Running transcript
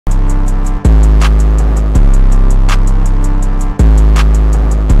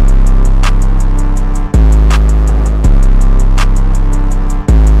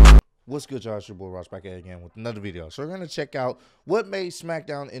What's good, y'all? It's your boy Ross back at it again with another video. So we're going to check out what made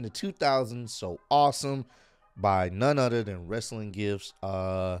SmackDown in the 2000s so awesome by none other than Wrestling Gifts.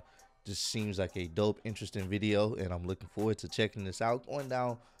 Just seems like a dope, interesting video, and I'm looking forward to checking this out. Going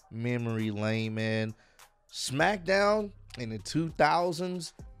down memory lane, man. SmackDown in the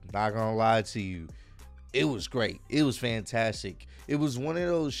 2000s, not going to lie to you, it was great. It was fantastic. It was one of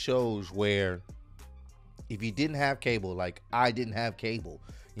those shows where if you didn't have cable, like I didn't have cable,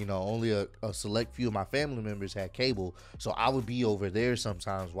 you know, only a select few of my family members had cable, so I would be over there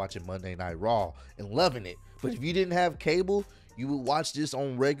sometimes watching Monday Night Raw and loving it. But if you didn't have cable, you would watch this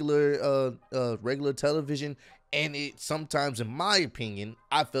on regular television, and it sometimes, in my opinion,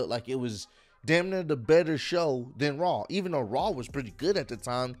 I felt like it was damn near the better show than Raw. Even though Raw was pretty good at the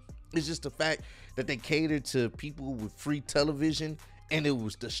time, it's just the fact that they catered to people with free television, and it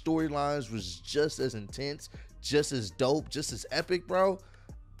was the storylines was just as intense, just as dope, just as epic, bro.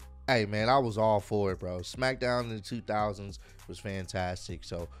 Hey, man, I was all for it, bro. SmackDown in the 2000s was fantastic.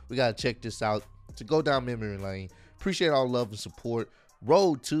 So we got to check this out to go down memory lane. Appreciate all the love and support.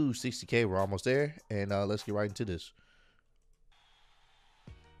 Road to 60K. We're almost there. And let's get right into this.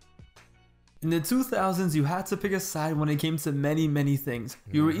 In the 2000s, you had to pick a side when it came to many things.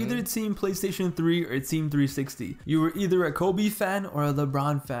 You were either Team PlayStation 3 or Team 360. You were either a Kobe fan or a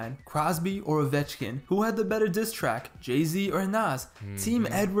LeBron fan, Crosby or Ovechkin. Who had the better diss track, Jay-Z or Nas? Team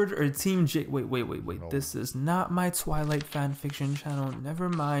Edward or Team J? Wait. No. This is not my Twilight fan fiction channel. Never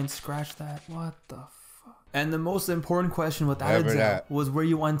mind, scratch that. What the fuck? And the most important question without a doubt was, were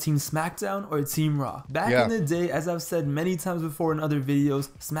you on Team Smackdown or Team Raw? Back in the day, as I've said many times before in other videos,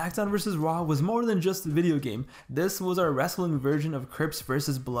 Smackdown vs. Raw was more than just a video game. This was our wrestling version of Crips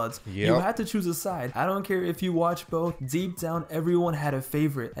vs. Bloods. You had to choose a side. I don't care if you watch both, deep down everyone had a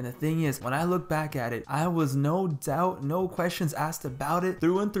favorite. And the thing is, when I look back at it, I was no doubt, no questions asked about it.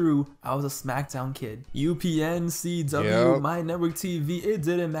 Through and through, I was a Smackdown kid. UPN, CW, My Network TV, it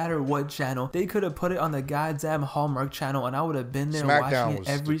didn't matter what channel. They could have put it on the goddamn Hallmark channel and I would have been there watching it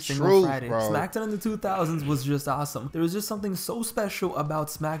every single Friday. SmackDown in the 2000s was just awesome. There was just something so special about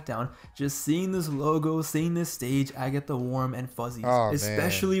SmackDown. Just seeing this logo, seeing this stage, I get the warm and fuzzies.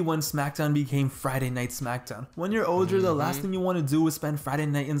 Especially when SmackDown became Friday Night SmackDown. When you're older, the last thing you want to do is spend Friday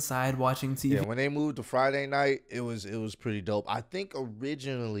night inside watching TV. Yeah, when they moved to Friday night, it was pretty dope. I think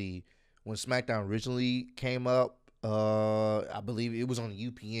originally, when SmackDown originally came up, I believe it was on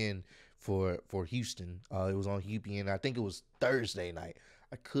UPN for Houston. It was on UPN. I think it was Thursday night.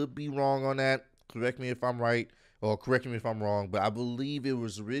 I could be wrong on that. Correct me if I'm right, or correct me if I'm wrong, but I believe it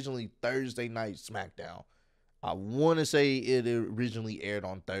was originally Thursday night SmackDown. I want to say it originally aired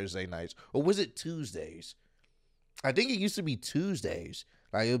on Thursday nights, or was it Tuesdays? I think it used to be Tuesdays.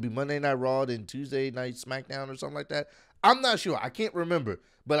 Like, it would be Monday Night Raw, then Tuesday night SmackDown or something like that. I'm not sure. I can't remember.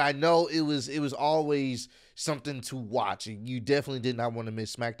 But I know it was always something to watch. And you definitely did not want to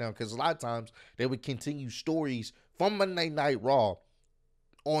miss SmackDown, because a lot of times they would continue stories from Monday Night Raw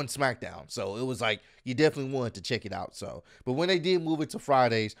on SmackDown. So it was like you definitely wanted to check it out. So, but when they did move it to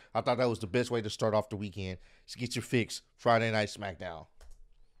Fridays, I thought that was the best way to start off the weekend. Just get your fix Friday Night SmackDown.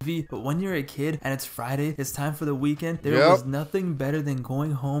 But when you're a kid and it's Friday, it's time for the weekend, there was nothing better than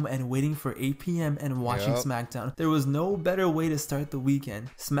going home and waiting for 8 p.m. and watching SmackDown. There was no better way to start the weekend.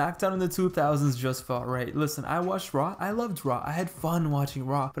 SmackDown in the 2000s just felt right. Listen, I watched Raw. I loved Raw. I had fun watching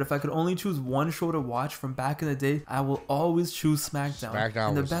Raw. But if I could only choose one show to watch from back in the day, I will always choose SmackDown.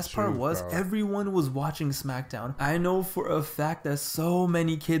 And the best part was, everyone was watching SmackDown. I know for a fact that so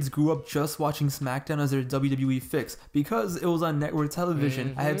many kids grew up just watching SmackDown as their WWE fix, because it was on network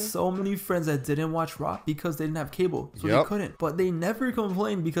television. I had so many friends that didn't watch Raw because they didn't have cable, so they couldn't. But they never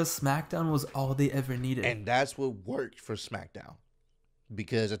complained because SmackDown was all they ever needed. And that's what worked for SmackDown,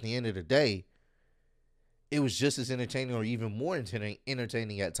 because at the end of the day, it was just as entertaining, or even more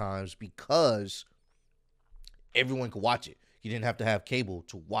entertaining at times, because everyone could watch it. You didn't have to have cable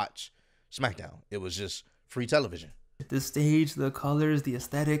to watch SmackDown. It was just free television. The stage, the colors, the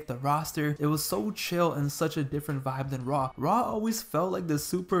aesthetic, the roster, it was so chill and such a different vibe than Raw. Raw always felt like the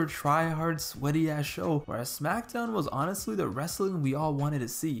super try-hard, sweaty-ass show, whereas SmackDown was honestly the wrestling we all wanted to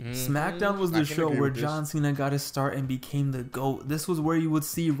see. SmackDown was the show where John Cena got his start and became the GOAT. This was where you would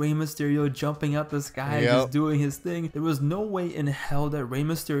see Rey Mysterio jumping out the sky and just doing his thing. There was no way in hell that Rey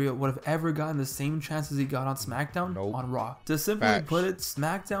Mysterio would have ever gotten the same chances he got on SmackDown on Raw. To simply put it,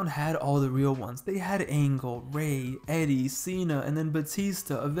 SmackDown had all the real ones. They had Angle, Rey, Eddie, Cena, and then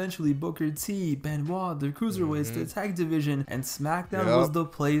Batista, eventually Booker T, Benoit, the Cruiserweights, the tag division, and SmackDown was the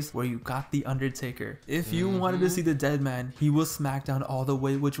place where you got The Undertaker. If you wanted to see the dead man, he was SmackDown all the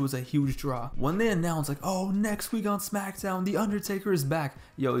way, which was a huge draw. When they announced like, oh, next week on SmackDown, The Undertaker is back,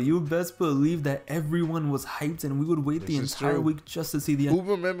 yo, you best believe that everyone was hyped and we would wait the entire week just to see the Who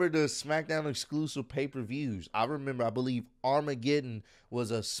remember the SmackDown exclusive pay-per-views? I believe Armageddon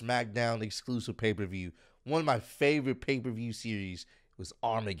was a SmackDown exclusive pay-per-view. One of my favorite pay-per-view series was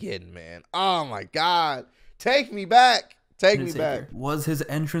Armageddon, man. Oh my God. Take me back. Take me back. Was his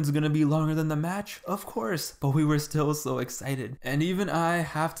entrance gonna be longer than the match? Of course, but we were still so excited. And even I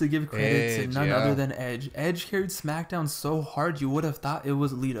have to give credit to none other than Edge. Edge carried SmackDown so hard you would have thought it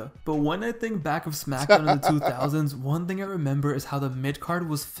was Lita. But when I think back of SmackDown in the 2000s, one thing I remember is how the mid-card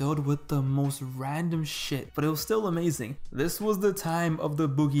was filled with the most random shit, but it was still amazing. This was the time of the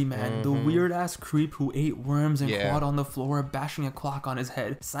Boogeyman, the weird-ass creep who ate worms and crawled on the floor, bashing a clock on his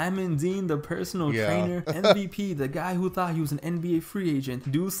head. Simon Dean, the personal trainer. MVP, the guy who thought he was an NBA free agent.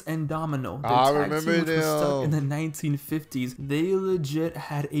 Deuce and Domino, the tag team which was stuck in the 1950s. They legit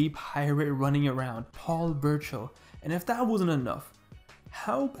had a pirate running around, Paul Burchill. And if that wasn't enough,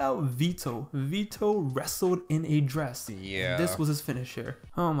 how about Vito? Vito wrestled in a dress. Yeah. This was his finisher.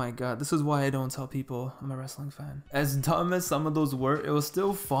 Oh my God, this is why I don't tell people I'm a wrestling fan. As dumb as some of those were, it was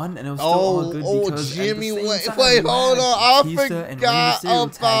still fun and it was still all good because Jimmy Wait, hold on. I forgot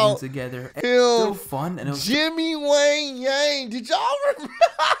about together. It was still fun and it was Jimmy Wayne Yang. Did y'all remember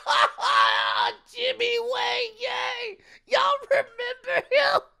Jimmy Wayne Yang? Y'all remember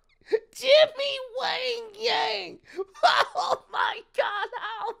him? Jimmy Wayne Yang. Oh my God,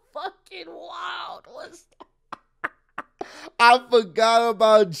 how fucking wild was that? I forgot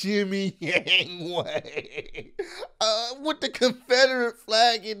about Jimmy Yang Wang. With the Confederate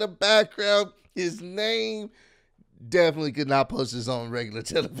flag in the background, his name definitely could not post his on regular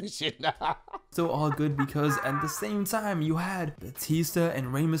television. Still all good because at the same time you had Batista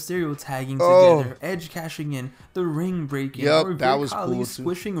and Rey Mysterio tagging together, Edge cashing in, the ring breaking, that was cool too.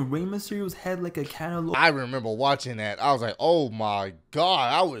 Squishing Rey Mysterio's head like a cantaloupe. I remember watching that. I was like, oh my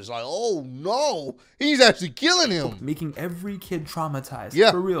God. I was like, oh no, he's actually killing him. Making every kid traumatized.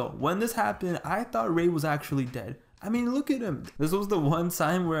 Yeah. For real. When this happened, I thought Rey was actually dead. I mean, look at him. This was the one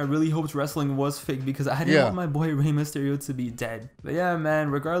time where I really hoped wrestling was fake because I didn't want my boy Rey Mysterio to be dead. But yeah, man,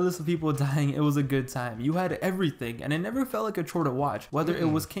 regardless of people dying, it was a good time. You had everything, and it never felt like a chore to watch. Whether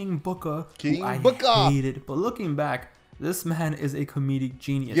it was King Booker, who I hated, but looking back, this man is a comedic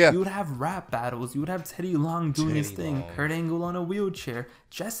genius. You would have rap battles. You would have Teddy Long doing his thing. Kurt Angle on a wheelchair.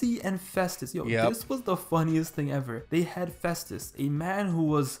 Jesse and Festus. Yo, this was the funniest thing ever. They had Festus, a man who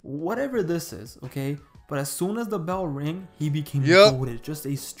was whatever this is, okay? But as soon as the bell rang, he became goated, just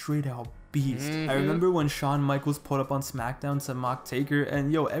a straight out beast. I remember when Shawn Michaels pulled up on SmackDown to mock Taker,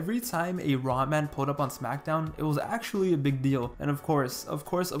 and yo, every time a Raw man pulled up on SmackDown, it was actually a big deal. And of course,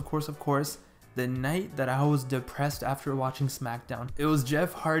 the night that I was depressed after watching SmackDown, it was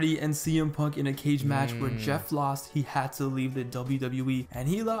Jeff Hardy and CM Punk in a cage match where Jeff lost. He had to leave the WWE and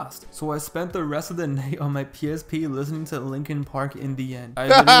he lost. So I spent the rest of the night on my PSP listening to Linkin Park in the end. I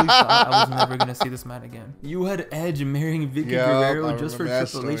literally thought I was never gonna see this man again. You had Edge marrying Vicky Guerrero just for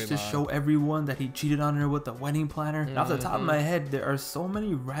Triple H to show everyone that he cheated on her with the wedding planner. And off the top of my head, there are so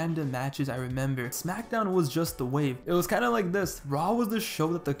many random matches I remember. SmackDown was just the wave. It was kind of like this. Raw was the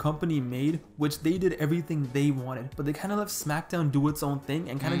show that the company made, which they did everything they wanted, but they kind of let SmackDown do its own thing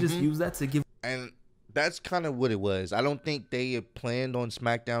and kind of just use that to give. And that's kind of what it was. I don't think they had planned on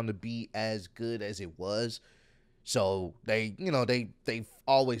SmackDown to be as good as it was. So they, they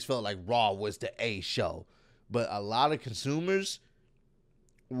always felt like Raw was the A show. But a lot of consumers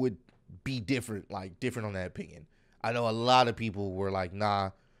would be different on that opinion. I know a lot of people were like, nah,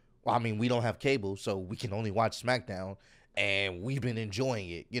 well, I mean, we don't have cable, so we can only watch SmackDown. And we've been enjoying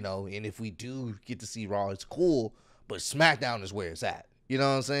it, and if we do get to see Raw, it's cool, but SmackDown is where it's at. You know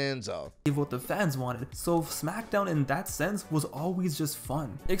what I'm saying? So give what the fans wanted. So SmackDown in that sense was always just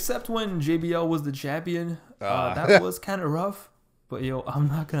fun. Except when JBL was the champion. That was kind of rough. But yo, I'm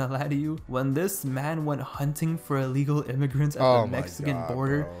not gonna lie to you. When this man went hunting for illegal immigrants at the Mexican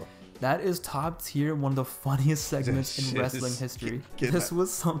border, bro. That is top tier, one of the funniest segments in wrestling history. This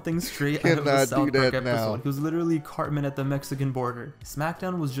was something straight out of the South Park episode. He was literally Cartman at the Mexican border.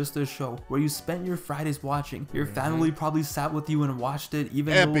 SmackDown was just a show where you spent your Fridays watching. Your family probably sat with you and watched it,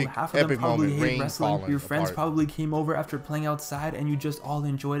 even though half of them probably hate wrestling. Your friends probably came over after playing outside and you just all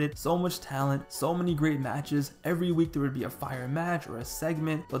enjoyed it. So much talent, so many great matches. Every week there would be a fire match or a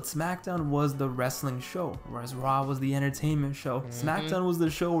segment, but SmackDown was the wrestling show, whereas Raw was the entertainment show. SmackDown was the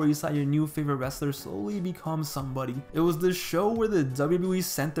show where you saw that your new favorite wrestler slowly becomes somebody. It was the show where the WWE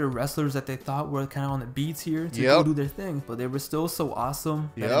sent their wrestlers that they thought were kind of on the B tier to go do their thing, but they were still so awesome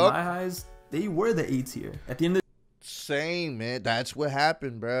that in my eyes, they were the A tier. At the end of Same, man. That's what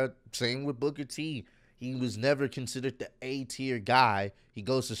happened, bro. Same with Booker T. He was never considered the A tier guy. He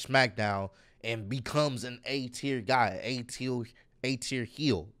goes to SmackDown and becomes an A tier guy, A tier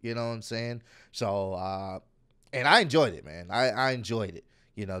heel. You know what I'm saying? So, and I enjoyed it, man. I enjoyed it.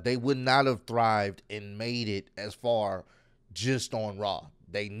 You know, they would not have thrived and made it as far just on Raw.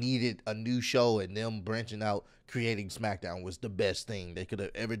 They needed a new show, and them branching out, creating SmackDown was the best thing they could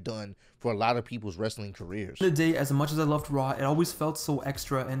have ever done for a lot of people's wrestling careers. The day, as much as I loved Raw, it always felt so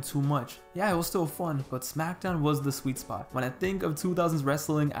extra and too much. Yeah, it was still fun, but SmackDown was the sweet spot. When I think of 2000s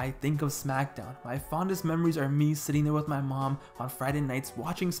wrestling, I think of SmackDown. My fondest memories are me sitting there with my mom on Friday nights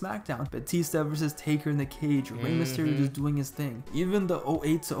watching SmackDown. Batista versus Taker in the cage, Rey Mysterio just doing his thing. Even the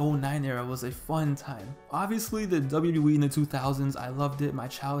 08 to 09 era was a fun time. Obviously, the WWE in the 2000s, I loved it, my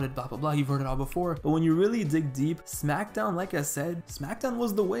childhood, blah blah blah, you've heard it all before. But when you really dig deep, SmackDown, like I said, SmackDown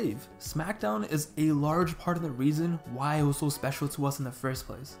was the wave. SmackDown is a large part of the reason why it was so special to us in the first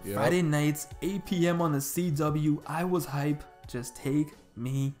place. Friday nights, 8 p.m. on the CW, I was hype. Just take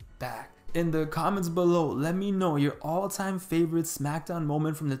me back. In the comments below, let me know your all-time favorite SmackDown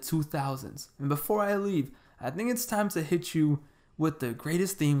moment from the 2000s. And before I leave, I think it's time to hit you with the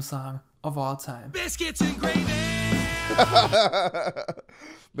greatest theme song of all time. Biscuits and gravy!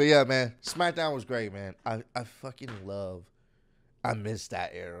 But yeah, man, SmackDown was great, man. I fucking I miss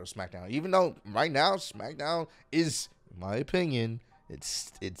that era of SmackDown. Even though right now SmackDown is, in my opinion, it's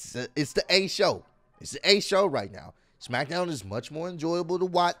the A show. It's the A show right now. SmackDown is much more enjoyable to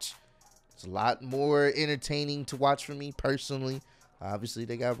watch. It's a lot more entertaining to watch for me personally. Obviously,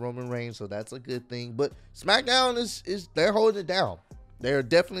 they got Roman Reigns, so that's a good thing. But SmackDown is they're holding it down. They're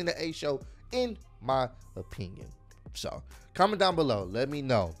definitely the A show, in my opinion. So comment down below. Let me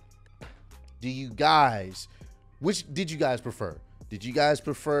know. Which did you guys prefer? Did you guys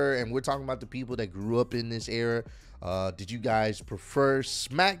prefer, and we're talking about the people that grew up in this era, did you guys prefer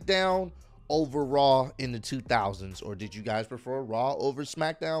SmackDown over Raw in the 2000s, or did you guys prefer Raw over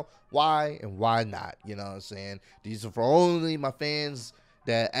SmackDown? Why and why not? You know what I'm saying? These are for only my fans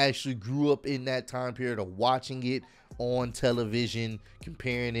that actually grew up in that time period of watching it on television,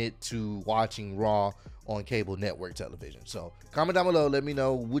 comparing it to watching Raw on cable network television. So comment down below, let me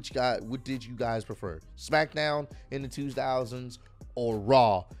know what did you guys prefer, SmackDown in the 2000s or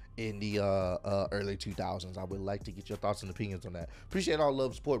Raw in the early 2000s. I would like to get your thoughts and opinions on that. Appreciate all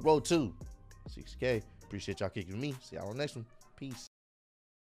love, support. Road to 6K. Appreciate y'all kicking with me. See y'all on the next one. Peace.